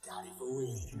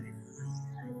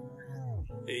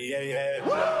Yeah.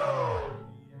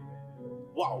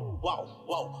 Whoa.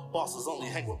 Bosses only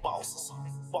hang with bosses.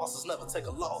 Bosses never take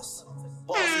a loss.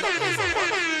 Boss never lose a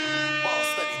runner. Boss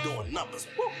steady doing numbers.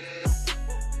 Woo.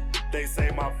 They say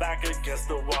my back against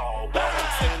the wall, but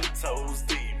I'm 10 toes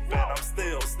deep, and I'm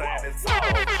still standing tall.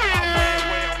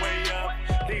 I'm way up.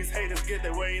 These haters get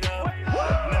their weight up.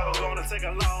 Never gonna take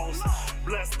a loss.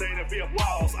 Blessed day to be a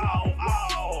boss.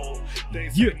 Oh. They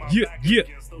say my back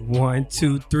against the wall. 1,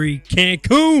 2, 3,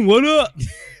 Cancun. What up?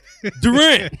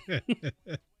 Durant,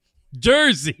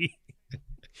 Jersey,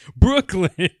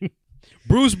 Brooklyn,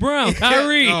 Bruce Brown,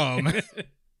 Kyrie, Oh, man.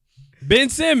 Ben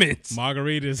Simmons.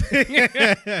 Margaritas.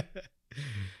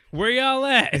 Where y'all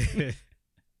at?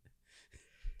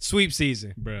 Sweep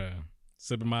season Bruh.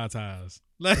 Sipping my ties.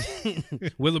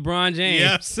 with LeBron James.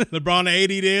 Yes. LeBron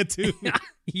 80 there too.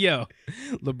 Yo,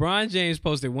 LeBron James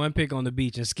posted one pic on the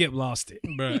beach and Skip lost it.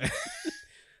 Bruh.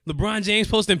 LeBron James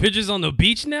posting pictures on the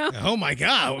beach now? Oh my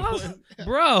God.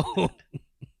 Bro.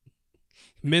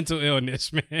 Mental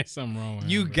illness, man. Something wrong with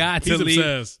You him, bro. got to He's leave.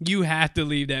 obsessed. You have to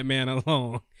leave that man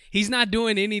alone. He's not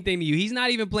doing anything to you. He's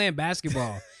not even playing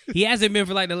basketball. He hasn't been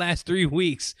for like the last 3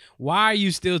 weeks. Why are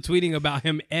you still tweeting about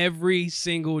him every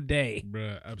single day?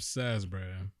 Bruh, obsessed,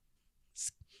 bruh.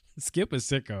 Skip a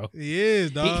sicko. He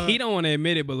is, dog. He don't want to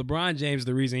admit it, but LeBron James is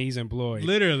the reason he's employed.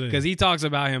 Literally. Because he talks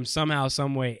about him somehow,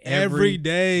 some way, every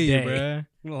day, bruh.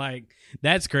 Like,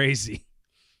 that's crazy.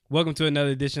 Welcome to another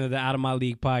edition of the Out of My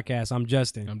League podcast. I'm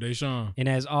Justin. I'm Deshaun. And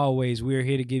as always, we're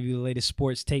here to give you the latest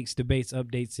sports takes, debates,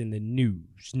 updates, in the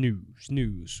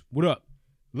news. What up?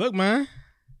 Look, man.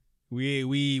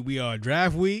 We are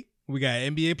draft week. We got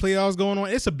NBA playoffs going on.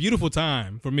 It's a beautiful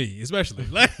time for me, especially.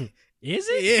 Like, Is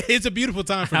it? it's a beautiful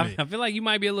time for me. I feel like you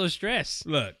might be a little stressed.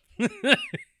 Look.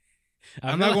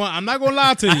 I'm not going to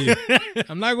lie to you.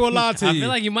 I'm not going to lie to you. I feel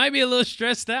like you might be a little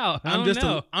stressed out. I don't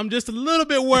know. I'm just a little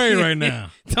bit worried right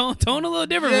now. Tone a little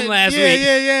different from last week.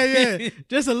 Yeah.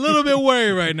 Just a little bit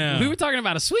worried right now. We were talking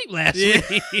about a sweep last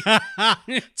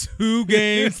week. 2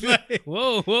 games.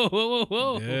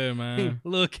 Whoa. Yeah, man.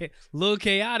 little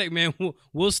chaotic, man.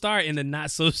 We'll start in the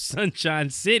not so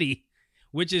sunshine city,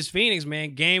 which is Phoenix,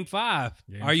 man. Game 5.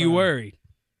 Are you worried?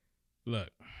 Look,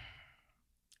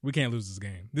 we can't lose this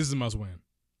game. This is a must win.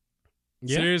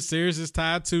 Yeah. Series is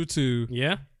tied 2-2.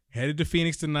 Yeah. Headed to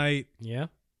Phoenix tonight. Yeah.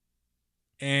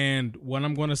 And what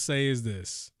I'm going to say is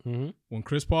this. Mm-hmm. When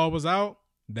Chris Paul was out,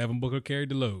 Devin Booker carried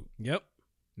the load. Yep.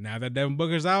 Now that Devin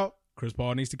Booker's out, Chris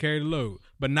Paul needs to carry the load.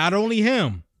 But not only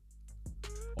him.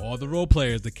 All the role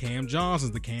players, the Cam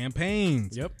Johnsons, the Cam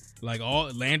Paynes. Yep. Like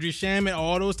all Landry Shamet,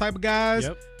 all those type of guys.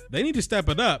 Yep. They need to step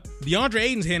it up. DeAndre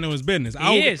Ayton's handling his business.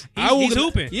 He's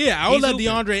hooping. Yeah, I would He's let hooping.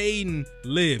 DeAndre Ayton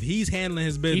live. He's handling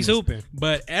his business. He's hooping.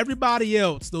 But everybody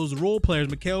else, those role players,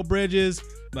 Mikal Bridges,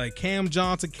 like Cam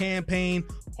Johnson, Cam Payne,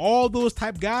 all those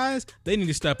type guys, they need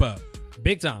to step up.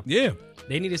 Big time. Yeah.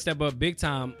 They need to step up big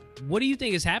time. What do you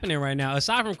think is happening right now?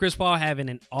 Aside from Chris Paul having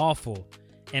an awful,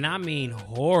 and I mean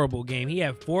horrible game. He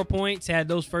had 4 points, had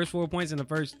those first 4 points in the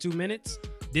first 2 minutes,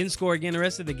 didn't score again the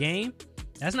rest of the game.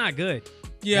 That's not good.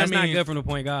 Yeah, That's I mean, not good from the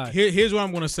point guard. Here's what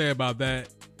I'm going to say about that.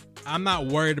 I'm not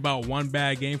worried about one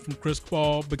bad game from Chris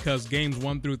Paul because games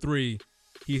 1 through 3,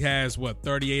 he has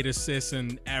 38 assists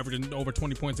and averaging over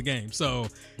 20 points a game. So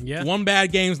Yeah. one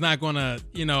bad game's not going to,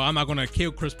 I'm not going to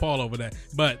kill Chris Paul over that.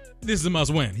 But this is a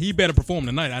must win. He better perform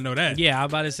tonight. I know that. Yeah, I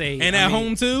was about to say. And at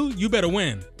home too, you better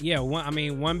win. Yeah,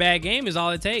 one bad game is all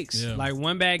it takes. Yeah. Like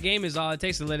one bad game is all it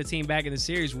takes to let a team back in the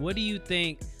series. What do you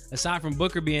think, aside from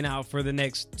Booker being out for the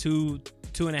next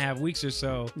 2.5 weeks or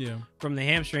so, Yeah. from the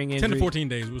hamstring injury? 10 to 14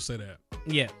 days, we'll say that.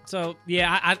 Yeah. So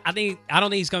yeah, I don't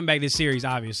think he's coming back this series.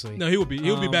 Obviously, No, he'll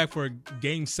be back for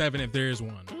Game 7 if there is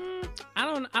one. I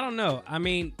don't know. I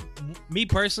mean, me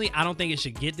personally, I don't think it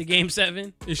should get to Game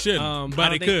 7. It should,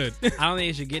 but it could. I don't think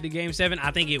it should get to Game 7.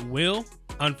 I think it will.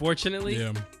 Unfortunately.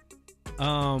 Yeah.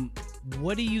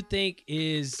 What do you think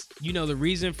is the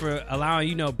reason for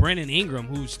allowing Brandon Ingram,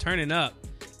 who's turning up?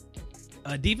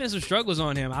 Defensive struggles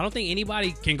on him. I don't think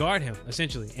anybody can guard him,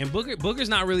 essentially. And Booker's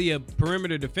not really a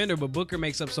perimeter defender, but Booker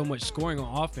makes up so much scoring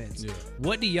on offense. Yeah.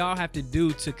 What do y'all have to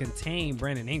do to contain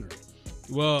Brandon Ingram?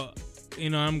 Well,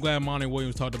 I'm glad Monty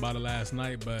Williams talked about it last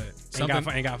night, but Ain't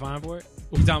got fined for it?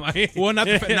 You talking about? Well, not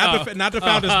the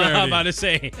foul disparity. I'm about to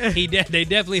say they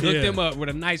definitely hooked Yeah. him up with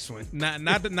a nice one.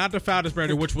 Not the foul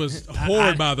disparity, which was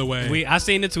horrid, by the way. I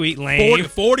seen the tweet, lame.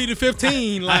 40 to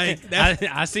 15, like that's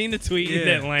I seen the tweet, Yeah.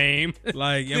 that lame.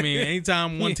 like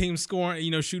anytime one team's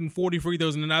scoring, shooting 40 free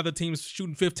throws and another team's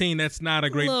shooting 15, that's not a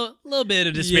great. Little bit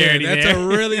of disparity. Yeah, that's there. a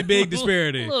really big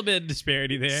disparity. A little bit of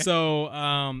disparity there. So,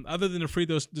 other than the free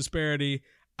throws disparity,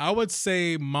 I would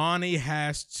say Monty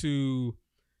has to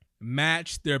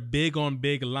match their big on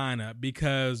big lineup,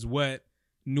 because what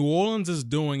New Orleans is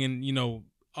doing, and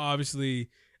obviously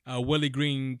Willie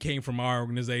Green came from our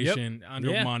organization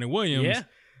under Monty Williams,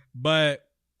 but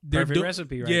they're perfect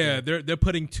recipe, right? They're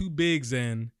putting 2 bigs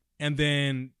in, and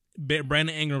then Brandon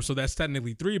Ingram, so that's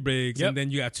technically 3 bigs, and then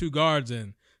you got 2 guards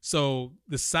in. So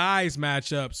the size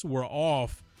matchups were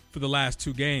off for the last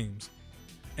 2 games.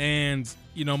 And,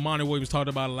 Monty Williams talked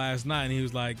about it last night, and he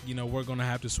was like, we're going to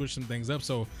have to switch some things up.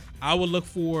 So I would look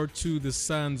forward to the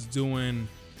Suns doing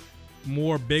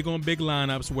more big on big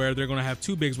lineups where they're going to have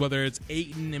 2 bigs, whether it's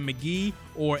Ayton and McGee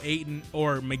or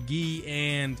McGee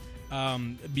and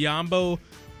Biyombo.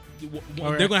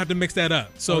 They're going to have to mix that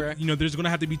up. So, there's going to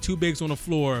have to be 2 bigs on the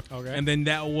floor. Okay. And then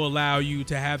that will allow you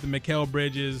to have the Mikal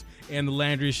Bridges and the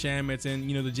Landry Shamits and,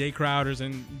 the Jay Crowders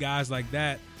and guys like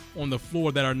that on the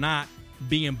floor that are not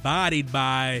being bodied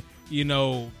by,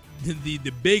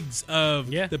 the bigs of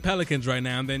the Pelicans right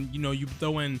now. And then, you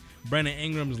throw in Brandon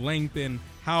Ingram's length and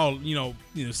how,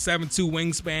 7'2"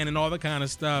 wingspan and all that kind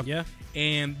of stuff. Yeah.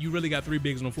 And you really got 3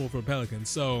 bigs on the floor for the Pelicans.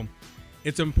 So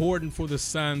it's important for the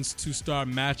Suns to start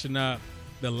matching up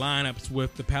the lineups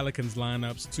with the Pelicans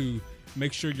lineups to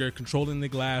make sure you're controlling the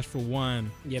glass for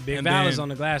one. Yeah, Big Val is on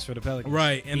the glass for the Pelicans.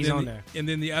 Right. And he's then on there. And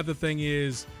then the other thing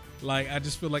is, I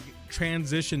just feel like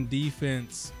transition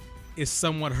defense is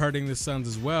somewhat hurting the Suns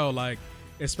as well.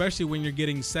 Especially when you're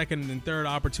getting second and third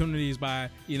opportunities by,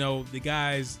 the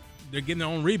guys, they're getting their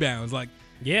own rebounds.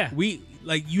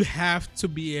 You have to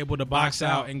be able to box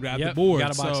out and grab the board. You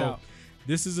gotta box out.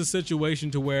 This is a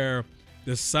situation to where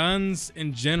the Suns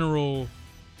in general,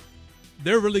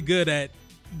 they're really good at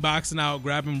boxing out,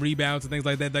 grabbing rebounds and things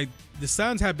like that. The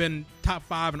Suns have been top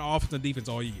 5 in offense and defense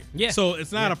all year. Yeah. So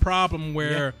it's not a problem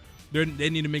where they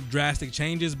need to make drastic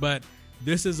changes, but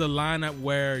this is a lineup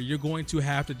where you're going to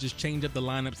have to just change up the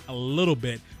lineups a little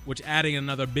bit, which adding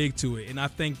another big to it. And I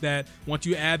think that once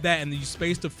you add that and you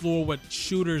space the floor with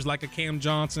shooters like a Cam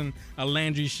Johnson, a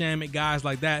Landry Shamet, guys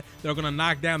like that, they're going to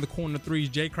knock down the corner threes.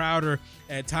 Jay Crowder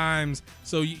at times.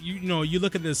 So, you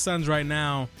look at the Suns right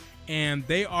now, and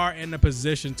they are in a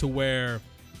position to where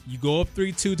you go up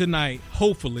 3-2 tonight,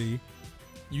 hopefully.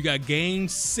 You got game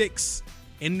 6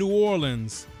 in New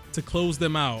Orleans to close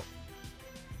them out.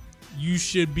 You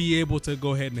should be able to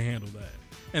go ahead and handle that.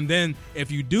 And then if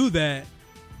you do that,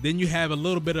 then you have a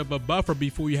little bit of a buffer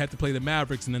before you have to play the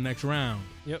Mavericks in the next round.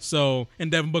 Yep. So, and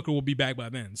Devin Booker will be back by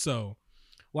then. So,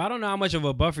 well, I don't know how much of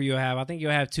a buffer you'll have. I think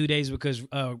you'll have 2 days because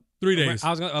 3 days. I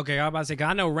was about to say, 'cause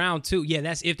I know round 2. Yeah,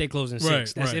 that's if they close in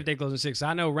 6. That's if they close in 6. So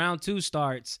I know round 2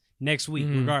 starts next week,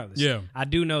 regardless. Yeah, I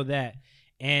do know that.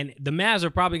 And the Mavs are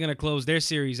probably going to close their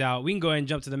series out. We can go ahead and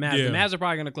jump to the Mavs. Yeah. The Mavs are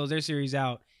probably going to close their series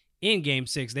out in game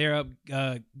 6. They're up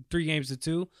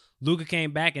 3-2. Luka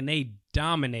came back and they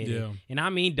dominated. Yeah. And I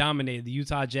mean dominated the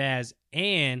Utah Jazz.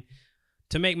 And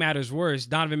to make matters worse,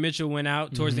 Donovan Mitchell went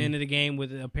out towards the end of the game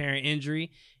with an apparent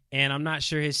injury. And I'm not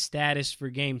sure his status for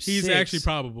game 6. He's actually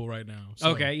probable right now. So.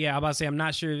 Okay, yeah, I'm about to say I'm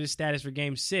not sure his status for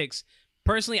game 6.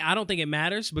 Personally, I don't think it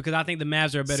matters because I think the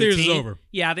Mavs are a better team. Series is over.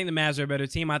 Yeah, I think the Mavs are a better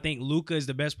team. I think Luka is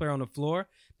the best player on the floor.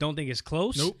 Don't think it's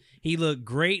close. Nope. He looked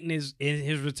great in his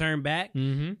return back.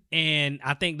 Mm-hmm. And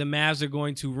I think the Mavs are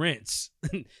going to rinse.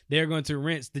 They're going to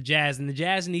rinse the Jazz, and the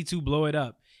Jazz need to blow it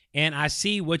up. And I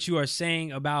see what you are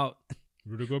saying about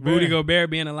Rudy Gobert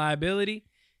being a liability.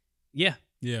 Yeah.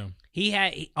 Yeah.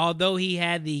 Although he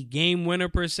had the game winner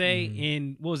per se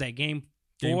in, what was that, game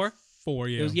 4? Game 4,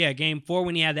 yeah. It was, game 4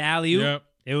 when he had the alley-oop. Yep.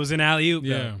 It was an alley-oop,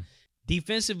 yeah. though.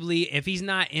 Defensively, if he's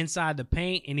not inside the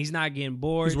paint and he's not getting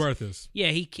boards, he's worthless.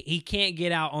 Yeah, he can't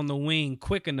get out on the wing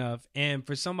quick enough. And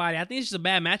for somebody, I think it's just a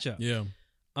bad matchup.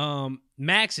 Yeah.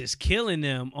 Max is killing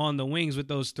them on the wings with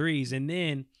those threes. And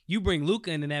then you bring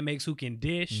Luka in, and that makes who can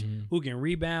dish, who can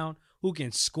rebound, who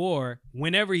can score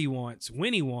whenever he wants,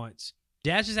 when he wants.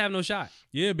 Jazz just have no shot.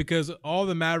 Yeah, because all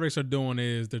the Mavericks are doing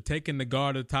is they're taking the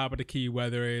guard at the top of the key,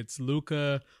 whether it's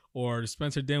Luka or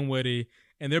Spencer Dinwiddie,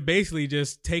 and they're basically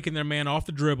just taking their man off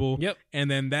the dribble. Yep.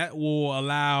 And then that will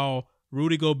allow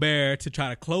Rudy Gobert to try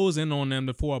to close in on them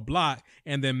before a block,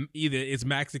 and then either it's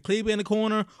Maxi Kleber in the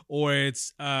corner or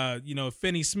it's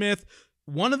Finney Smith.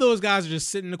 One of those guys are just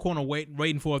sitting in the corner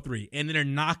waiting for a 3, and then they're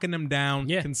knocking them down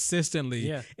consistently.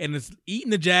 Yeah. And it's eating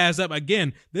the Jazz up.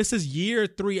 Again, this is year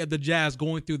 3 of the Jazz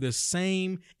going through the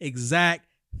same exact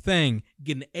thing,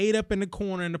 getting 8 up in the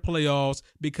corner in the playoffs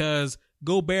because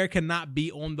Gobert cannot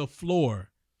be on the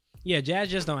floor. Yeah, Jazz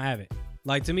just don't have it.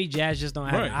 Like, to me, Jazz just don't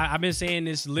have it. I've been saying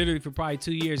this literally for probably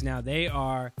 2 years now. They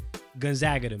are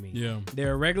Gonzaga to me. Yeah.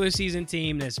 They're a regular season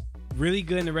team that's really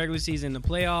good in the regular season. In the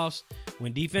playoffs,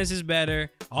 when defense is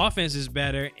better, offense is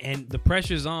better, and the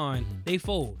pressure's on, they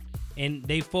fold. And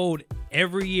they fold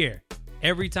every year,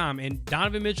 every time. And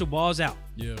Donovan Mitchell balls out.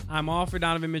 Yeah. I'm all for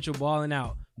Donovan Mitchell balling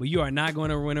out, but you are not going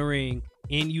to win a ring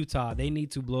in Utah. They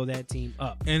need to blow that team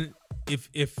up. And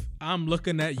if I'm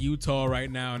looking at Utah right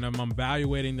now and I'm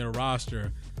evaluating their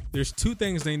roster, there's two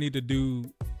things they need to do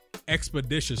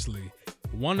expeditiously.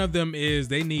 One of them is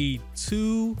they need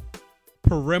 2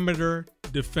 perimeter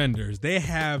defenders. They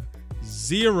have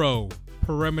 0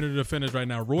 perimeter defenders right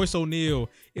now. Royce O'Neal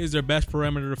is their best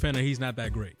perimeter defender. He's not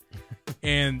that great.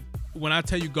 And when I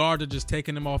tell you guards are just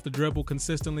taking him off the dribble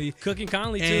consistently. Cooking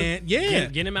Conley, and, too. Yeah.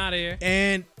 Get him out of here.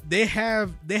 And they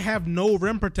have no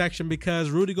rim protection because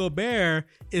Rudy Gobert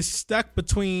is stuck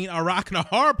between a rock and a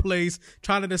hard place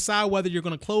trying to decide whether you're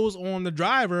going to close on the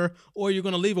driver or you're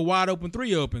going to leave a wide open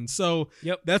 3 open. So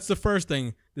that's the first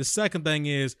thing. The second thing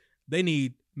is they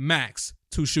need max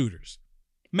 2 shooters.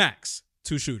 Max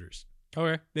 2 shooters.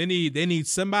 Okay. They need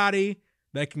somebody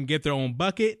that can get their own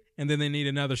bucket, and then they need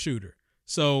another shooter.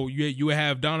 So you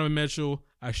have Donovan Mitchell,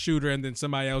 a shooter, and then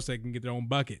somebody else that can get their own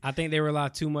bucket. I think they rely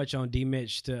too much on D.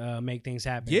 Mitch to make things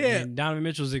happen. Yeah. And Donovan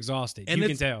Mitchell's exhausted. And you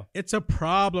can tell. It's a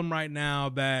problem right now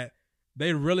that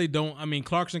they really don't. I mean,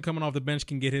 Clarkson coming off the bench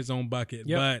can get his own bucket,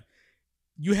 but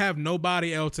you have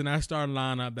nobody else in that starting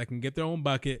lineup that can get their own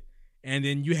bucket. And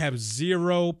then you have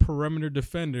 0 perimeter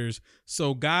defenders.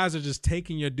 So guys are just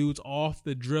taking your dudes off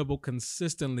the dribble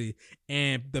consistently.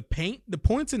 And the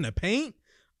points in the paint,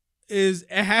 it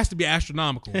has to be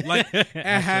astronomical. Like it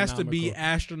has to be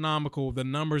astronomical, the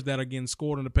numbers that are getting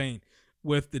scored in the paint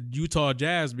with the Utah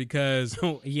Jazz because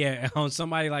on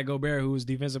somebody like Gobert, who was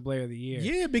defensive player of the year.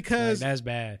 Yeah, because that's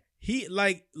bad. He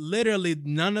literally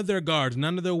none of their guards,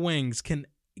 none of their wings can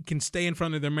stay in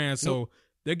front of their man. So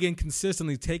they're getting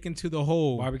consistently taken to the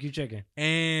hole. Barbecue chicken.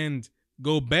 And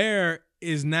Gobert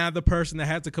is now the person that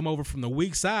has to come over from the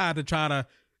weak side to try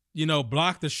to,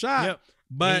 block the shot. Yep.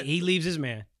 But he leaves his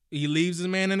man. He leaves his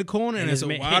man in the corner, and it's a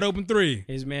wide open 3.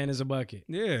 His man is a bucket.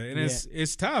 Yeah, and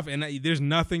it's tough, and there's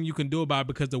nothing you can do about it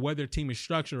because the way their team is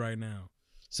structured right now.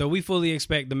 So we fully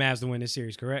expect the Mavs to win this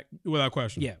series, correct? Without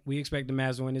question. Yeah, we expect the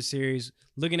Mavs to win this series.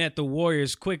 Looking at the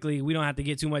Warriors quickly, we don't have to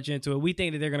get too much into it. We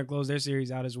think that they're going to close their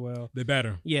series out as well. They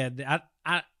better. Yeah,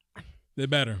 they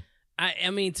better. I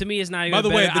mean, to me, it's not even. By the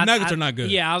way, the Nuggets are not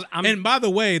good. Yeah, and by the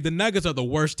way, the Nuggets are the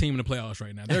worst team in the playoffs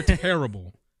right now. They're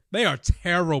terrible. They are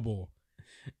terrible.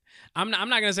 I'm not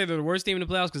going to say they're the worst team in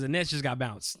the playoffs because the Nets just got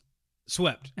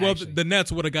swept. Well, the Nets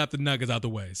would have got the Nuggets out the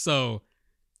way. So.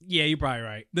 Yeah, you're probably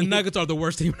right. The Nuggets are the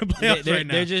worst team in the playoffs right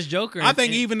now. They're just jokers. I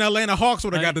think even the Atlanta Hawks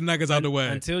would have got the Nuggets out the way.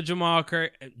 Until Jamal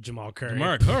Curry.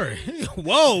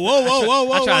 Whoa.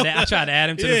 I tried to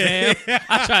add him to the fam.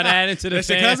 I tried to add him to the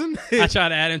fam. Your cousin? I tried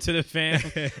to add him to the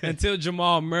fam. Until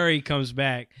Jamal Murray comes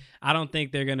back, I don't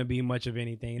think they're going to be much of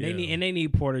anything. They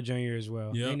need Porter Jr. as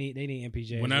well. Yep. They need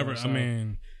MPJ. Whenever, as well,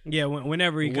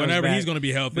 whenever he comes whenever back. He's going to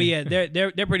be healthy. But yeah,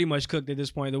 they're pretty much cooked at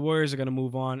this point. The Warriors are going to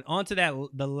move on. On to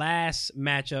the last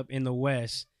matchup in the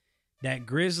West, that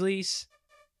Grizzlies,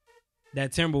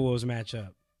 that Timberwolves matchup.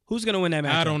 Who's going to win that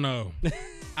matchup? I don't know.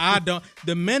 I don't.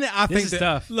 The minute I think this is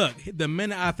tough. Look, the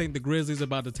minute I think the Grizzlies are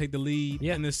about to take the lead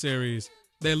in this series,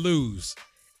 they lose.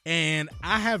 And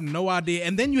I have no idea.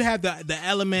 And then you have the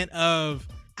element of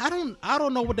I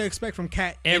don't know what to expect from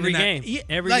Cat every game.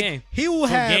 Every game. He will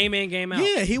have game in, game out.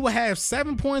 Yeah, he will have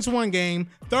 7 points one game,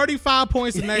 35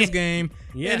 points the next game,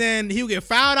 and then he'll get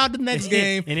fouled out the next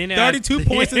game, and then 32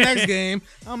 points the next game.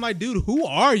 I'm like, dude, who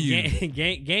are you?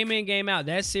 Game in, game out.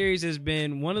 That series has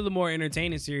been one of the more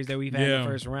entertaining series that we've had in the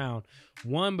first round.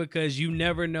 One, because you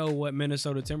never know what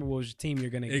Minnesota Timberwolves team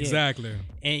you're going to get. Exactly.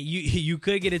 And you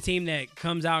could get a team that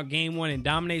comes out game one and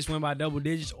dominates, win by double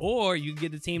digits, or you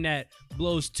get the team that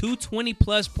blows 2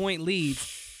 20-plus point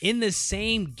leads in the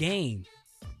same game.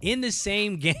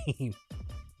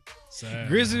 Sad.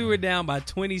 Grizzlies were down by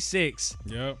 26.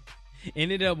 Yep.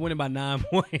 Ended up winning by 9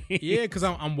 points. Yeah, because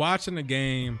I'm watching the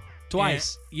game.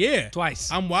 Twice.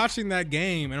 Twice. I'm watching that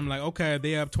game and I'm like, okay,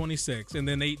 they have 26, and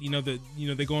then they,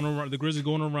 they going to run. The Grizzlies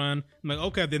going to run. I'm like,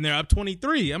 okay, then they're up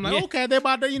 23. I'm like, okay, they're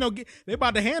about to, they're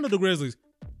about to handle the Grizzlies.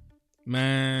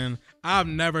 Man, I've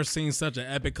never seen such an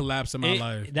epic collapse in my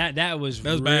life. That was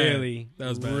really bad. That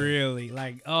was bad. Really,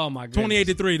 like, oh my goodness.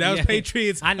 28-3. That was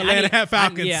Patriots. Atlanta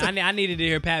Falcons. I needed to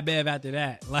hear Pat Bev after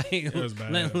that. Like, was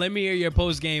bad. Let me hear your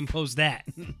post game post that.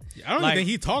 I don't even think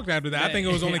he talked after that. I think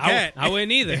it was only Cat. I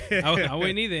wouldn't either. I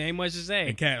wouldn't either. Ain't much to say.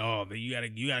 And Cat, you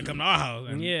gotta come to our house.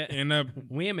 And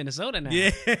we in Minnesota now. Yeah,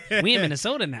 we in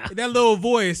Minnesota now. That little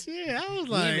voice. Yeah, I was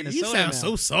like, you sound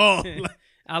so soft.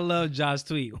 I love Josh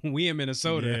tweet. We in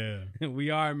Minnesota. Yeah. We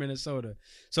are in Minnesota.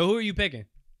 So who are you picking?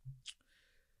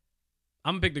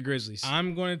 I'm going to pick the Grizzlies.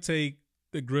 I'm going to take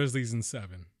the Grizzlies in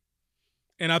 7.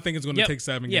 And I think it's going to take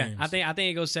 7 games. I think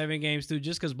it goes 7 games too,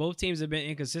 just because both teams have been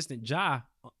inconsistent. Ja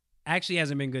actually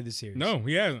hasn't been good this series. No,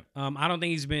 he hasn't. I don't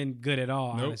think he's been good at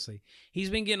all, honestly. He's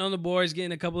been getting on the boards,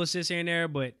 getting a couple assists here and there,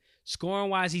 but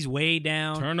scoring-wise, he's way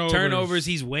down. Turnovers,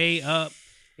 he's way up.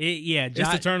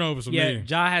 It's the turnovers for me.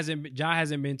 Ja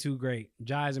hasn't been too great.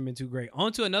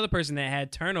 On to another person that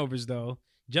had turnovers, though.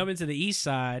 Jumping to the east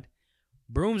side.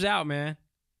 Broom's out, man.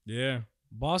 Yeah.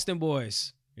 Boston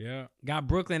boys. Yeah. Got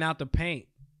Brooklyn out the paint.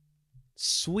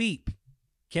 Sweep.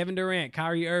 Kevin Durant,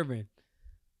 Kyrie Irving.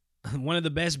 One of the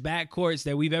best backcourts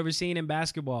that we've ever seen in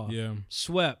basketball. Yeah.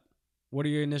 Swept. What are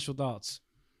your initial thoughts?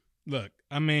 Look,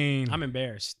 I mean, I'm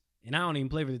embarrassed. And I don't even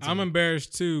play for the team. I'm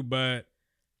embarrassed too, but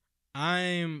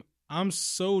I'm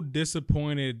so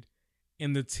disappointed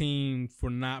in the team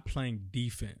for not playing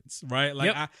defense, right?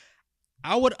 Like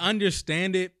I would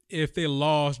understand it if they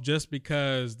lost just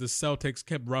because the Celtics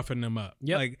kept roughing them up,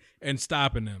 and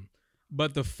stopping them.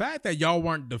 But the fact that y'all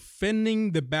weren't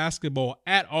defending the basketball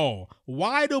at all,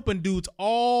 wide open dudes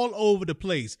all over the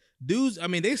place. Dudes, I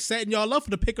mean, they setting y'all up for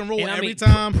the pick and roll every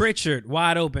time. Pritchard,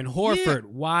 wide open. Horford,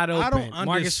 wide open. I don't understand.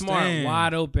 Marcus Smart,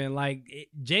 wide open. Like,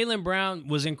 Jaylen Brown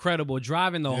was incredible,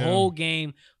 driving the whole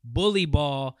game, bully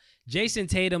ball. Jason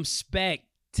Tatum,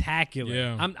 spectacular.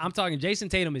 Yeah. I'm talking Jason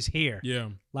Tatum is here. Yeah.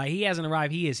 Like, he hasn't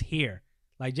arrived. He is here.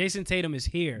 Like, Jason Tatum is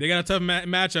here. They got a tough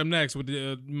matchup next with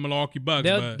the Milwaukee Bucks.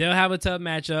 They'll have a tough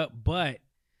matchup, but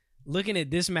looking at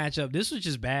this matchup, this was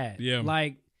just bad. Yeah.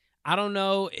 Like, I don't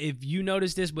know if you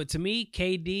noticed this, but to me,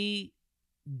 KD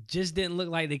just didn't look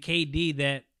like the KD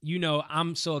that,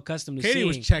 I'm so accustomed to seeing. KD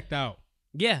was checked out.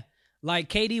 Yeah. Like,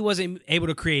 KD wasn't able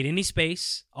to create any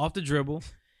space off the dribble.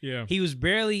 Yeah. He was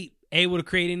barely able to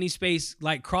create any space,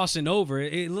 like, crossing over.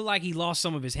 It looked like he lost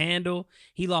some of his handle.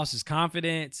 He lost his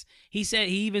confidence. He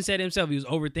even said himself he was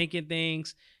overthinking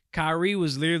things. Kyrie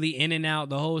was literally in and out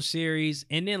the whole series.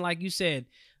 And then, like you said,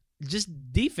 just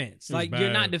defense. Like,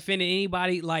 you're not defending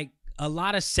anybody. Like, a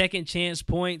lot of second chance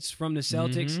points from the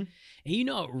Celtics. Mm-hmm. And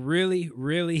what really,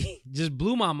 really just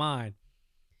blew my mind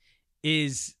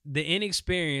is the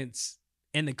inexperience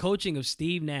and the coaching of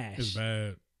Steve Nash. It's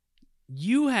bad.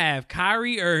 You have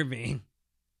Kyrie Irving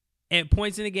at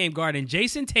points in the game guarding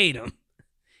Jason Tatum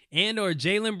and or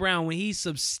Jaylen Brown when he's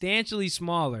substantially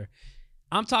smaller.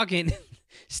 I'm talking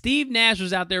Steve Nash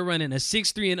was out there running a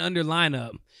 6'3" and under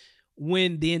lineup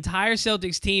when the entire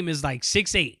Celtics team is like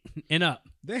 6'8" and up.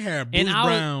 They had Bruce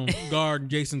Brown guard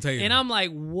Jason Tatum. And I'm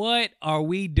like, what are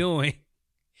we doing?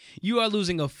 You are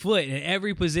losing a foot at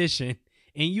every position,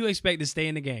 and you expect to stay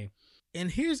in the game. And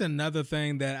here's another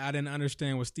thing that I didn't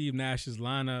understand with Steve Nash's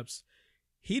lineups.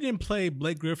 He didn't play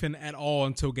Blake Griffin at all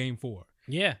until Game 4.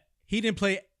 Yeah. He didn't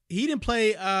play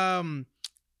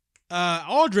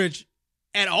Aldridge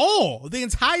at all. The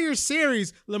entire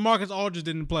series, LaMarcus Aldridge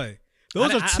didn't play.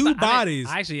 Those are two bodies.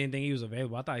 I actually didn't think he was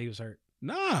available. I thought he was hurt.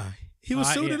 Nah, he was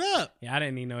suited up. Yeah, I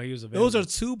didn't even know he was available. Those are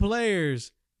two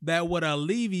players that would have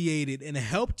alleviated and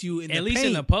helped you in the paint. At least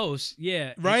in the post,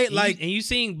 yeah. Right? And you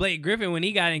seen Blake Griffin when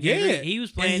he got in game, he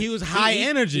was playing. And he was high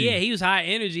energy. Yeah, he was high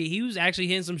energy. He was actually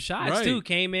hitting some shots, too.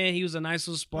 Came in. He was a nice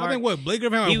little spark. I think Blake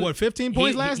Griffin had 15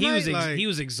 points last night? He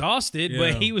was exhausted,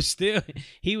 but he was still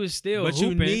But hooping.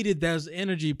 You needed those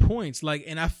energy points.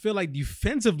 And I feel like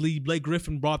defensively, Blake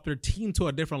Griffin brought their team to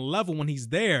a different level when he's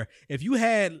there. If you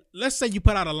had, let's say you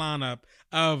put out a lineup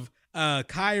of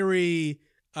Kyrie,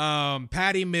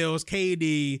 Patty Mills,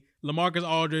 KD, LaMarcus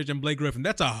Aldridge, and Blake Griffin.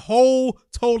 That's a whole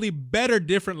totally better,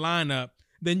 different lineup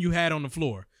than you had on the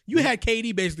floor. You had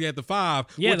KD basically at the 5,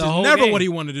 which is never what he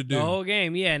wanted to do. The whole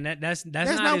game, yeah, and that's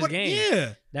not his game.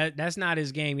 Yeah. That's not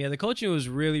his game. Yeah, the coaching was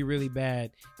really, really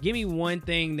bad. Give me one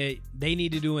thing that they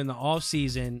need to do in the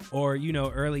offseason or,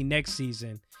 early next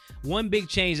season. One big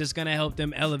change that's going to help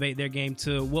them elevate their game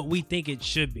to what we think it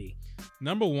should be.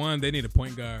 Number one, they need a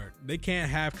point guard. They can't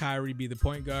have Kyrie be the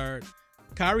point guard.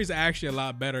 Kyrie's actually a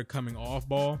lot better coming off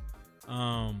ball.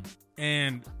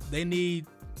 And they need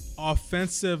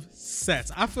offensive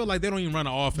sets. I feel like they don't even run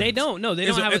an offense. They don't. No, they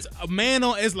don't have it's a man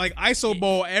on. It's like ISO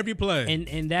ball every play.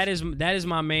 And that is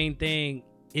my main thing.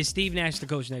 Is Steve Nash the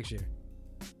coach next year?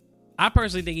 I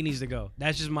personally think he needs to go.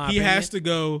 That's just my opinion. He has to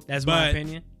go. That's my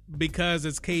opinion. Because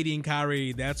it's KD and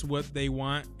Kyrie, that's what they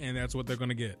want, and that's what they're going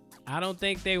to get. I don't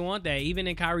think they want that. Even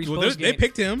in Kyrie's postgame. They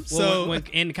picked him.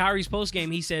 In Kyrie's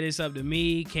postgame, he said it's up to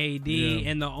me, KD,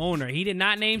 and the owner. He did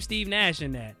not name Steve Nash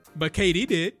in that. But KD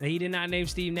did. He did not name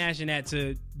Steve Nash in that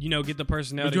to, get the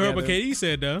personnel But you together. heard what KD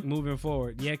said, though. Moving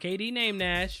forward. Yeah, KD named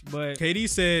Nash, but... KD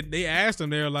said, they asked him,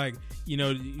 they were like,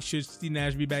 should Steve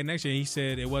Nash be back next year? And he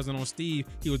said it wasn't on Steve.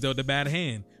 He was dealt a bad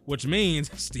hand, which means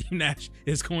Steve Nash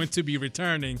is going to be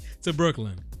returning to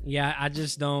Brooklyn. Yeah, I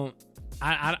just don't...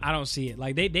 I don't see it.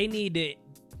 Like, they need to...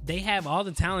 They have all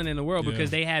the talent in the world because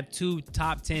they have two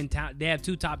top 10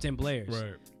 players.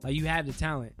 Right. Like, you have the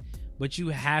talent, but you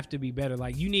have to be better.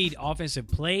 Like, you need offensive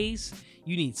plays,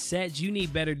 you need sets, you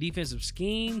need better defensive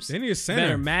schemes. They need a center.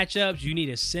 Better matchups. You need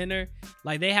a center.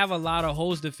 Like, they have a lot of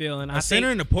holes to fill. And center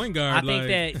and a point guard. I think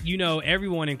that,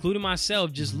 everyone, including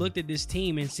myself, just looked at this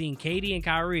team and seen KD and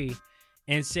Kyrie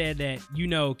and said that,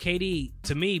 KD,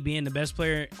 to me, being the best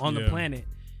player on the planet,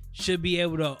 should be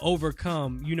able to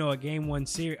overcome, a game one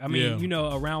series. I mean,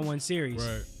 a round one series.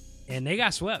 Right. And they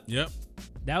got swept. Yep.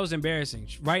 That was embarrassing.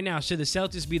 Right now, should the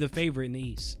Celtics be the favorite in the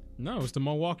East? No, it's the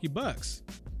Milwaukee Bucks.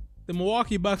 The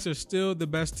Milwaukee Bucks are still the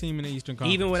best team in the Eastern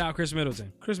Conference. Even without Chris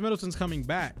Middleton. Chris Middleton's coming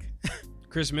back.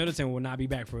 Chris Middleton will not be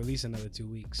back for at least another 2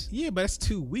 weeks. Yeah, but that's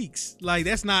 2 weeks. Like,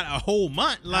 that's not a whole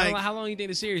month. Like, how long do you think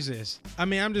the series is? I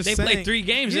mean, I'm just saying. They played 3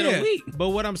 games in a week. But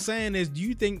what I'm saying is, do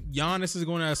you think Giannis is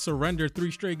going to surrender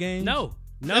 3 straight games? No.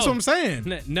 That's what I'm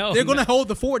saying. No, they're going to hold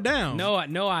the fort down. No,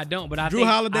 I don't. But I Drew think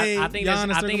Holiday, I think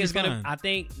it's gonna. I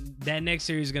think that next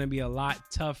series is going to be a lot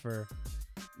tougher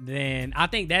than I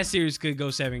think that series could go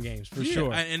 7 games for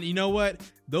sure. And you know what?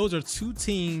 Those are 2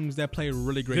 teams that play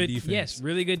really great defense. Yes,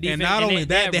 really good defense. And not only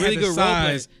that, they really have the good size. role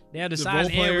players. They have the size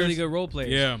and really good role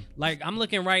players. Yeah. Like, I'm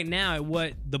looking right now at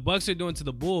what the Bucks are doing to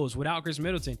the Bulls without Chris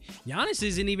Middleton. Giannis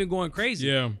isn't even going crazy.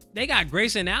 Yeah. They got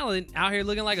Grayson Allen out here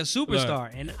looking like a superstar.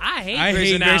 Look, and I hate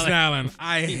Grayson Allen. Allen.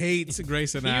 I hate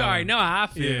Grayson Allen. You already know how I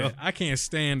feel. Yeah, I can't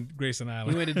stand Grayson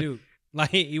Allen. He went to Duke.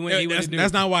 Like, he went to Duke.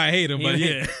 That's not why I hate him, but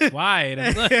yeah. Why I hate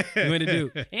him? Look, he went to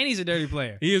Duke. And he's a dirty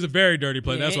player. He is a very dirty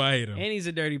player. That's why I hate him. And he's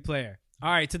a dirty player. All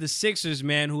right, to the Sixers,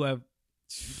 man, who have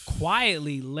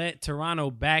quietly let Toronto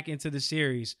back into the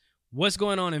series. What's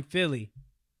going on in Philly?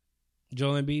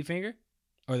 Joel Embiid finger?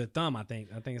 Or the thumb, I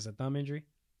think. I think it's a thumb injury.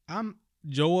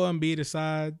 Joel Embiid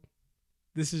aside,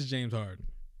 this is James Harden.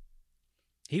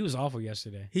 He was awful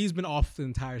yesterday. He's been off the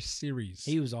entire series.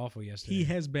 He was awful yesterday. He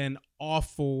has been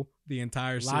awful the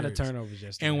entire series. A lot of turnovers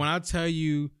yesterday. And when I tell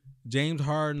you James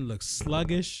Harden looks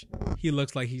sluggish, he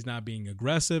looks like he's not being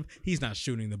aggressive. He's not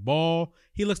shooting the ball.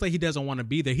 He looks like he doesn't want to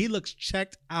be there. He looks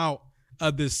checked out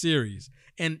of this series.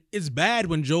 And it's bad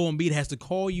when Joel Embiid has to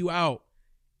call you out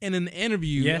in an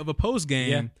interview of a post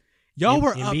game. Y'all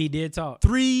were up did talk.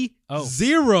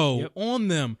 3-0 on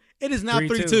them. It is now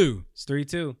 3-2. It's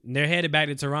 3-2. And they're headed back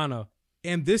to Toronto.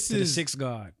 And this is the sixth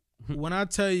guard. When I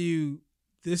tell you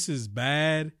this is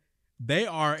bad, they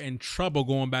are in trouble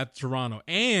going back to Toronto.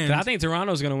 And I think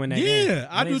Toronto's going to win that game. Yeah,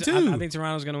 I do too. I think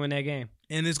Toronto's going to win that game.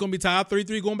 And it's going to be tied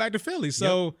 3-3 going back to Philly.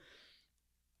 So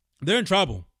they're in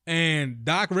trouble. And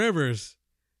Doc Rivers,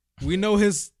 we know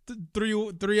his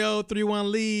 3-0,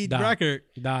 3-1 lead record.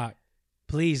 Doc,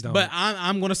 please don't. But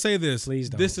I'm going to say this. Please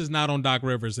don't. This is not on Doc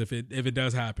Rivers if it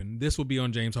does happen. This will be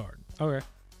on James Harden. Okay.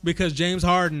 Because James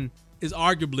Harden is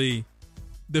arguably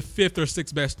the 5th or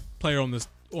 6th best player on this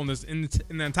in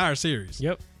the entire series.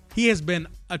 Yep. He has been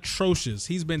atrocious.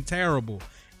 He's been terrible.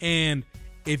 And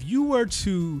if you were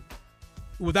to,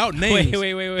 without names.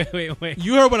 Wait.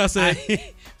 You heard what I said.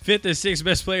 5th or 6th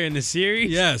best player in the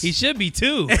series? Yes. He should be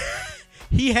 2.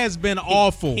 He has been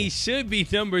awful. He should be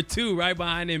number 2 right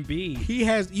behind Embiid. He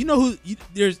has,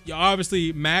 there's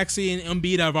obviously Maxey and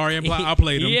Embiid have already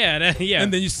outplayed him. Yeah.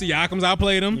 And then you see Siakam's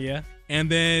outplayed him. Yeah. And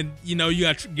then, you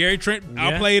got Gary Trent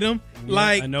outplayed him. Yeah.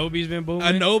 Like, Anobi's been booming.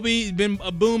 Anobi's been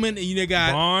booming. And you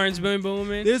got Barnes been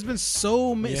booming. There's been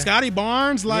so many. Scotty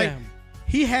Barnes, Yeah.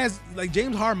 He has,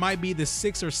 James Harden might be the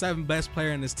 6th or 7th best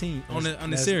player in this team on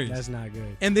the series. That's not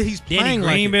good. And then he's playing Danny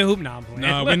Green like been hooping. No, I'm playing.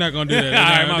 No, we're not going to do that.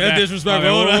 All right, my That's bad.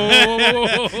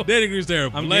 disrespectful. Whoa. Danny Green's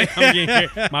terrible. I'm getting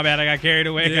my bad. I got carried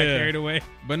away.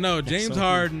 But no, James so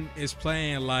Harden is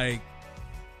playing like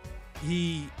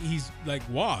he's like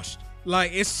washed.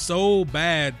 Like, it's so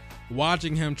bad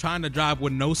watching him trying to drive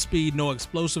with no speed, no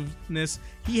explosiveness.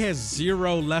 He has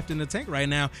 0 left in the tank right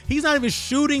now. He's not even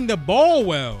shooting the ball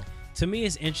well. To me,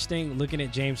 it's interesting looking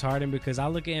at James Harden because I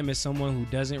look at him as someone who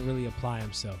doesn't really apply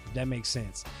himself, if that makes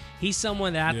sense. He's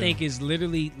someone that I think is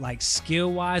literally, like,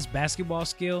 skill-wise, basketball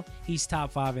skill, he's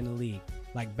top 5 in the league.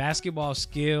 Like, basketball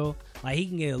skill, like, he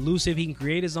can get elusive, he can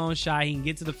create his own shot, he can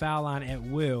get to the foul line at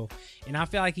will. And I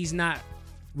feel like he's not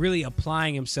really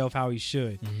applying himself how he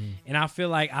should. Mm-hmm. And I feel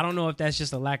like, I don't know if that's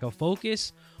just a lack of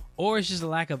focus or it's just a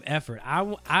lack of effort.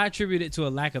 I attribute it to a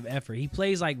lack of effort. He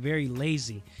plays like very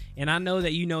lazy. And I know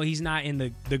that, he's not in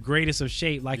the greatest of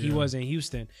shape like he was in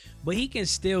Houston, but he can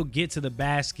still get to the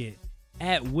basket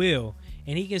at will,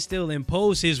 and he can still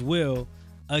impose his will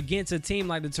against a team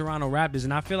like the Toronto Raptors.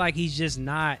 And I feel like he's just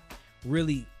not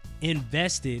really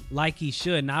invested like he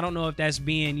should. And I don't know if that's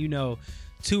being,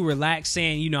 too relaxed,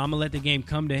 saying, I'm gonna let the game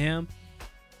come to him,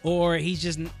 or he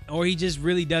just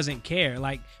really doesn't care.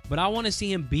 But I want to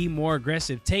see him be more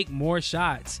aggressive, take more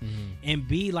shots, and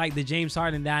be like the James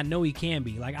Harden that I know he can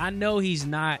be. I know he's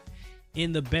not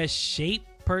in the best shape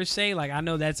per se. I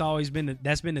know that's been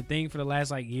the thing for the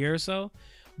last year or so.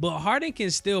 But Harden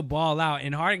can still ball out,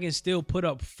 and Harden can still put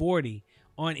up 40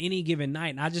 on any given night.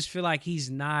 And I just feel like he's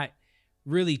not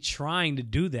really trying to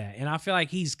do that. And I feel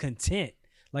like he's content.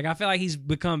 I feel like he's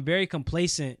become very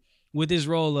complacent with his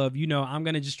role of, I'm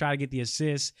going to just try to get the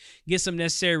assists, get some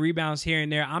necessary rebounds here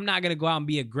and there. I'm not going to go out and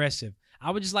be aggressive.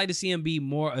 I would just like to see him be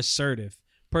more assertive,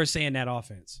 per se, in that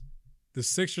offense. The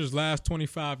Sixers' last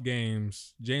 25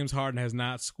 games, James Harden has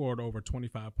not scored over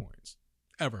 25 points.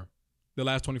 Ever. The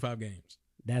last 25 games.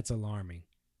 That's alarming.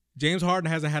 James Harden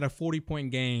hasn't had a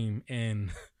 40-point game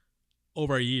in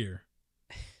over a year.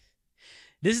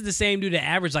 This is the same dude that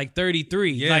averaged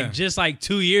 33, just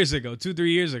 2 years ago,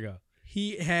 3 years ago.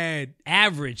 He had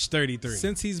averaged 33.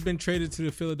 Since he's been traded to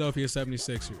the Philadelphia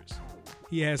 76ers,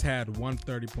 he has had one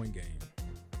 30-point game.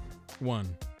 One.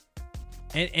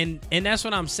 And that's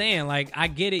what I'm saying. I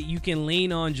get it. You can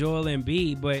lean on Joel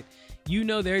Embiid, but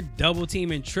they're double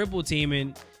teaming, triple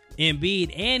teaming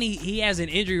Embiid, and he has an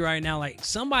injury right now.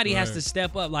 Somebody has to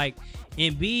step up.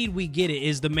 Embiid, we get it,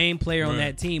 is the main player on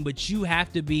that team, but you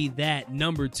have to be that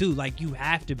number two. You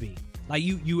have to be.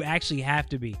 You actually have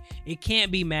to be. It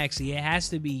can't be Maxey. It has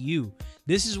to be you.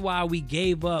 This is why we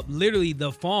gave up literally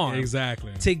the farm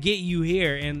to get you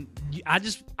here. And I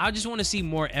just want to see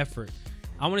more effort.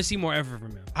 I want to see more effort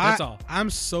from him. That's all. I'm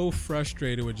so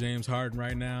frustrated with James Harden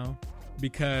right now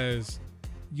because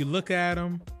you look at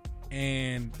him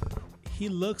and he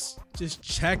looks just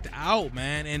checked out,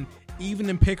 man. And even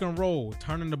in pick and roll,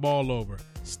 turning the ball over,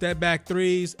 step back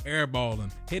threes,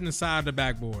 airballing, hitting the side of the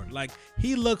backboard.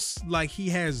 He looks like he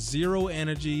has zero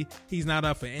energy. He's not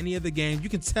up for any of the games. You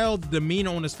can tell the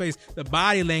demeanor on his face, the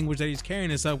body language that he's carrying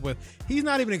himself with. He's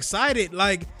not even excited.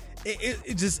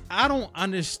 It just, I don't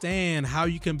understand how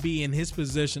you can be in his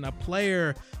position, a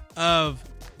player of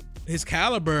his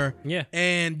caliber,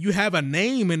 and you have a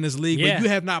name in this league, but you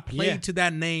have not played to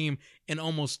that name in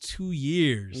almost 2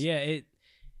 years. Yeah,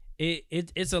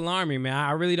 it's alarming, man.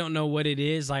 I really don't know what it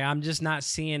is. I'm just not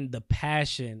seeing the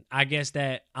passion, I guess,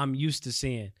 that I'm used to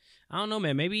seeing. I don't know,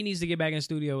 man. Maybe he needs to get back in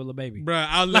studio with Lil Baby. Bruh,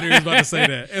 I literally was about to say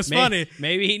that. It's funny.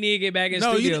 Maybe he need to get back in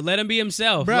studio. Let him be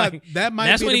himself. Bruh,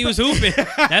 that's when he was hooping.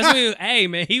 That's when hey,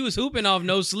 man, he was hooping off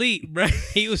no sleep. Bruh.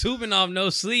 He was hooping off no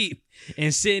sleep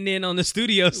and sitting in on the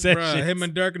studio session. Him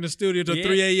and Dirk in the studio till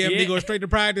 3 a.m. He go straight to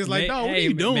practice. What are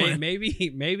you doing? Maybe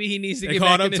he needs to they get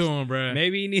caught back up to him, bruh.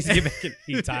 Maybe he needs to get back in.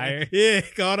 He tired. Yeah,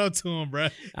 caught up to him,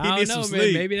 bruh. I don't know,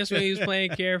 man. Maybe that's when he was playing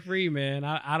Carefree, man.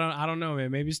 I don't know,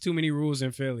 man. Maybe it's too many rules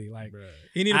in Philly.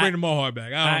 He need to bring the Mohawk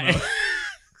back. I don't know.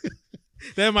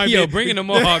 That might be bringing the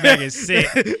Mohawk back is sick.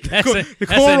 That's a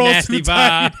nasty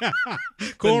vibe.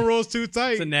 Cornrows too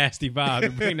tight. It's a nasty vibe to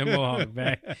bring the Mohawk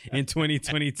back in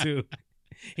 2022.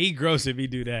 He gross if he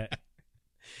do that.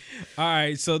 All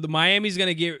right, so the Miami's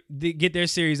gonna get their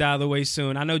series out of the way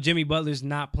soon. I know Jimmy Butler's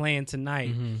not playing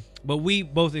tonight, but we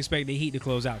both expect the Heat to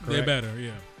close out, correct? They better,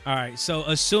 yeah. All right, so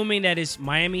assuming that it's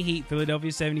Miami Heat,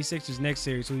 Philadelphia 76ers next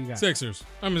series, who you got? Sixers.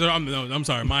 I'm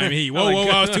sorry, Miami Heat. Whoa,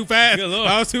 I was too fast.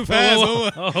 I was too fast.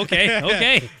 Whoa. Oh,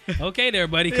 okay there,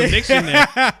 buddy. Conviction there.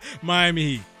 Miami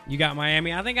Heat. You got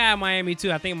Miami. I think I have Miami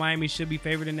too. I think Miami should be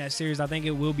favored in that series. I think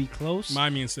it will be close.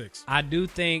 Miami in 6. I do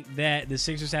think that the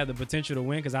Sixers have the potential to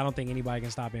win because I don't think anybody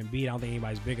can stop Embiid. I don't think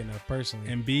anybody's big enough personally.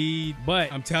 Embiid,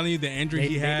 but I'm telling you, the injury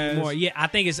he has. More. Yeah, I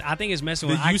think it's messing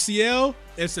the with UCL.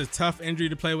 It's a tough injury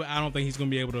to play with. I don't think he's going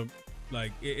to be able to.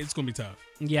 It's going to be tough.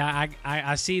 Yeah,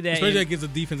 I see that. Especially against a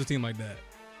defensive team like that.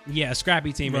 Yeah, a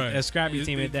scrappy team. Right. A scrappy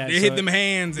team at that. They hit them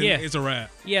hands and it's a wrap.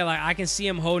 Yeah, I can see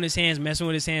him holding his hands, messing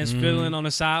with his hands, fiddling on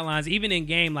the sidelines, even in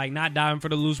game, not diving for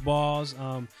the loose balls,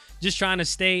 just trying to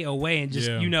stay away and just,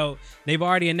 they've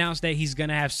already announced that he's going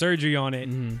to have surgery on it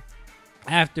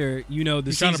after, the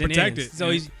he's season trying to protect ends. it. So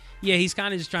he's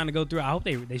kind of just trying to go through. I hope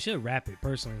they should wrap it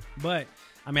personally. But,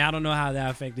 I don't know how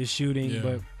that affected shooting,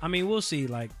 but, we'll see.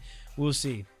 We'll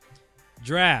see.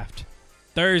 Draft,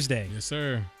 Thursday. Yes,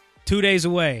 sir. 2 days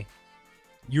away.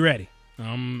 You ready?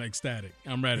 I'm ecstatic.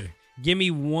 I'm ready. Give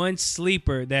me one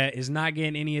sleeper that is not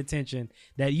getting any attention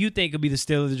that you think could be the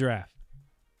steal of the draft.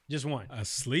 Just one. A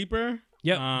sleeper?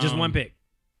 Yep, just one pick.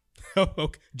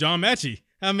 Okay. John Mechie.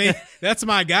 I mean, that's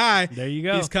my guy. There you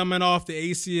go. He's coming off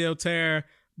the ACL tear,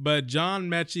 but John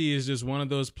Mechie is just one of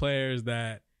those players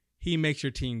that he makes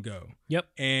your team go. Yep.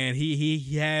 And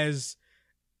he has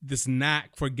this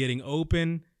knack for getting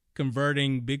open,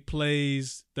 converting big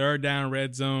plays, third down,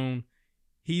 red zone.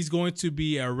 He's going to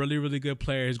be a really, really good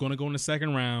player. He's going to go in the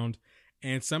second round,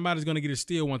 and somebody's going to get a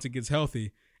steal once it gets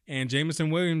healthy. And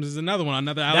Jameson Williams is another one,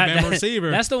 another Alabama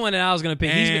receiver. That's the one that I was going to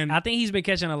pick. I think he's been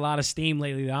catching a lot of steam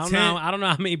lately. I don't know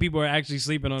how many people are actually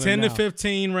sleeping on him 10 now. to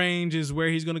 15 range is where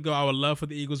he's going to go. I would love for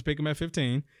the Eagles to pick him at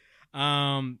 15.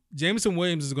 Jameson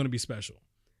Williams is going to be special.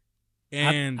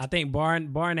 And I think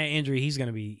barring that injury, he's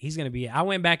gonna be. I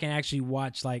went back and actually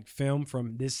watched like film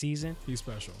from this season. He's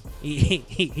special.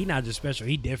 He not just special.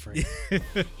 He different.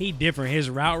 He different. His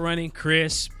route running,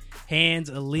 crisp, hands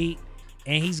elite,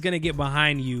 and he's gonna get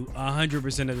behind you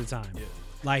 100% of the time. Yeah.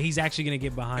 Like he's actually gonna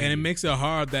get behind. And you. It makes it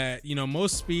hard that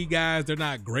most speed guys, they're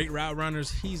not great route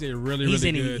runners. He's a really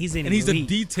good. He's a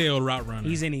detailed route runner.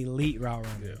 He's an elite route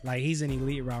runner. Yeah. Like he's an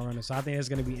elite route runner. So I think that's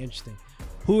gonna be interesting.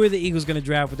 Who are the Eagles going to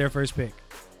draft with their first pick?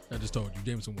 I just told you,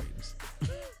 Jameson Williams.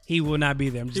 He will not be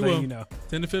there. I'm just letting you know.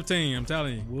 10 to 15, I'm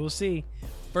telling you. We'll see.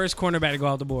 First cornerback to go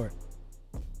off the board.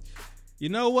 You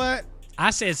know what?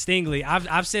 I said Stingley.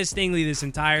 I've said Stingley this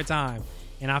entire time,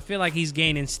 and I feel like he's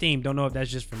gaining steam. Don't know if that's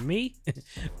just from me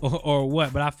or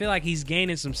what, but I feel like he's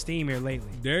gaining some steam here lately.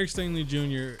 Derek Stingley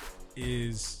Jr.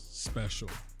 is special.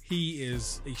 He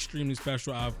is extremely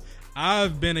special.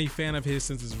 I've been a fan of his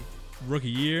since his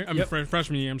rookie year.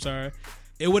 Freshman year. I'm sorry.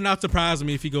 It would not surprise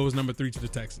me if he goes number 3 to the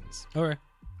Texans. Okay.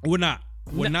 Would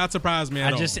not surprise me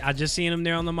at all. I just seen him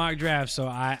there on the mock draft, so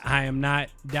I am not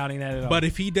doubting that at all. But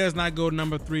if he does not go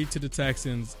number 3 to the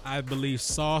Texans, I believe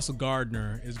Sauce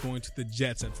Gardner is going to the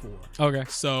Jets at 4. Okay.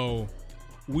 So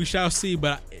we shall see,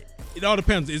 but it all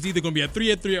depends. It's either going to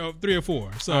be at 3 or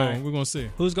 4. So we're going to see.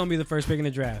 Who's going to be the first pick in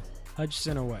the draft?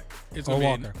 Hutchinson or what? It's or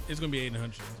going Walker? It's going to be Aiden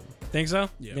Hutchinson. Think so?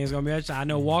 Yeah. Think it's gonna be Hutchinson? I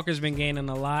know Walker's been gaining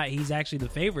a lot. He's actually the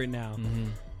favorite now,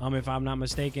 if I'm not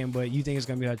mistaken. But you think it's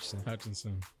gonna be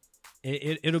Hutchinson?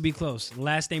 It'll be close.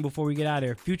 Last thing before we get out of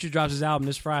here, Future drops his album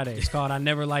this Friday. It's called "I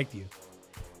Never Liked You."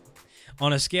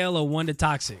 On a scale of 1 to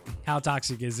toxic, how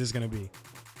toxic is this gonna be?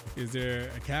 Is there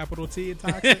a capital T in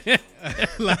toxic?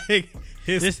 Like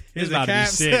this about to be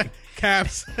sick.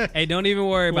 Caps. Hey, don't even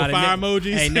worry about it. Fire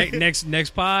emojis. Hey, next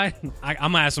pod, I'm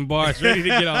gonna have some bars ready to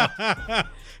get off.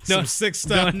 Some sick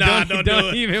stuff.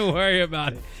 Don't even worry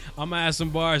about it. I'm gonna have some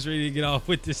bars ready to get off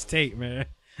with this tape, man.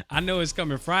 I know it's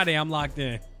coming Friday. I'm locked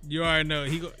in. You already know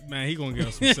he gonna get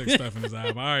us some sick stuff in his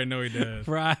album. I already know he does.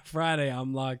 Friday,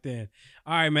 I'm locked in.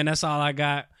 All right, man. That's all I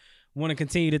got. Want to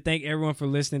continue to thank everyone for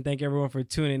listening. Thank everyone for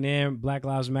tuning in. Black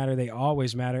Lives Matter. They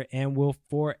always matter and will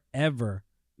forever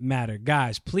matter.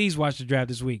 Guys, please watch the draft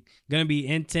this week. Going to be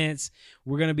intense.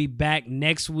 We're going to be back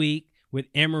next week with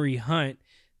Emory Hunt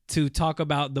to talk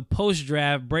about the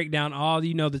post-draft, break down all,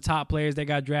 the top players that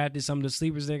got drafted, some of the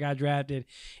sleepers that got drafted,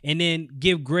 and then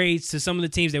give grades to some of the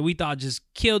teams that we thought just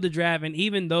killed the draft and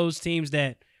even those teams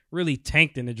that really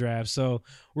tanked in the draft. So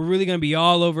we're really going to be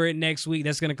all over it next week.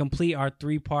 That's going to complete our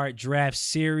 3-part draft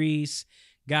series.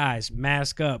 Guys,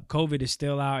 mask up. COVID is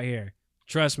still out here.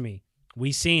 Trust me.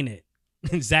 We seen it.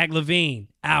 Zach LaVine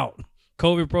out.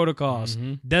 COVID protocols.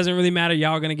 Doesn't really matter.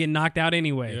 Y'all are going to get knocked out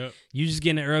anyway. Yep. You just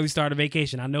getting an early start of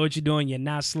vacation. I know what you're doing. You're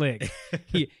not slick.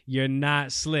 You're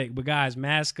not slick. But guys,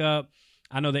 mask up.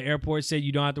 I know the airport said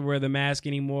you don't have to wear the mask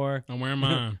anymore. I'm wearing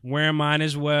mine. Wearing mine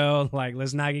as well. Like,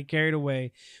 let's not get carried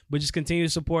away. But just continue to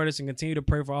support us and continue to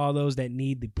pray for all those that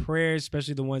need the prayers,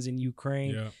 especially the ones in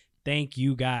Ukraine. Yep. Thank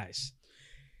you, guys.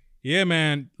 Yeah,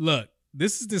 man. Look,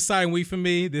 this is the exciting week for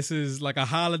me. This is like a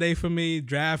holiday for me.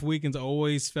 Draft weekends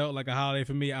always felt like a holiday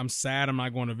for me. I'm sad I'm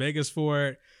not going to Vegas for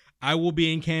it. I will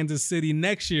be in Kansas City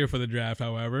next year for the draft,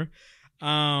 however.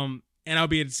 And I'll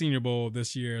be at the Senior Bowl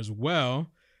this year as well.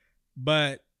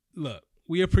 But look,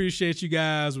 we appreciate you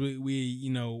guys.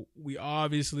 We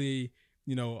obviously,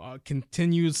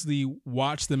 continuously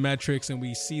watch the metrics, and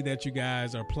we see that you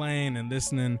guys are playing and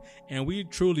listening, and we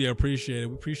truly appreciate it.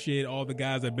 We appreciate all the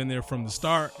guys that have been there from the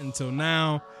start until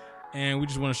now, and we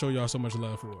just want to show y'all so much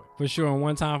love for it. For sure. And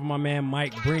one time for my man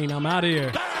Mike Breen. I'm out of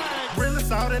here. Real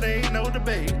assault, it ain't no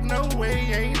debate. No way,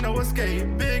 ain't no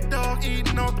escape. Big dog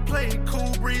eating off the plate.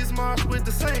 Cool breeze march with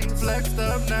the Saints. Flexed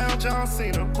up now, John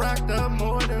Cena. Racked up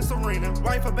more than Serena.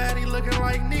 Wife a baddie looking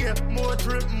like Nia. More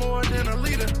drip, more than a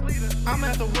leader. I'm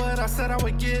after what I said I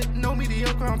would get. No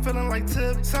mediocre, I'm feeling like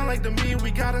Tip. Sound like to me,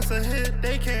 we got us a hit.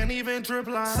 They can't even drip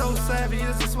line. So savvy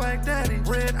is a swag daddy.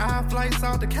 Red eye flights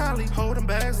out to Cali. Holding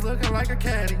bags looking like a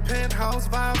caddy. Penthouse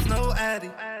vibes, no addy.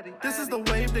 This is the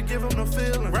wave to give them the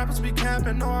feeling. Rappers be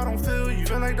capping, no, I don't feel you.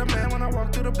 Feel like the man when I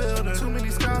walk through the building. Too many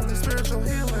scars and spiritual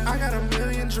healing. I got a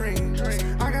million dreams.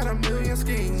 I got a million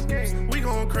schemes. We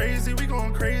going crazy,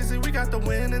 we got the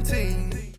winning team.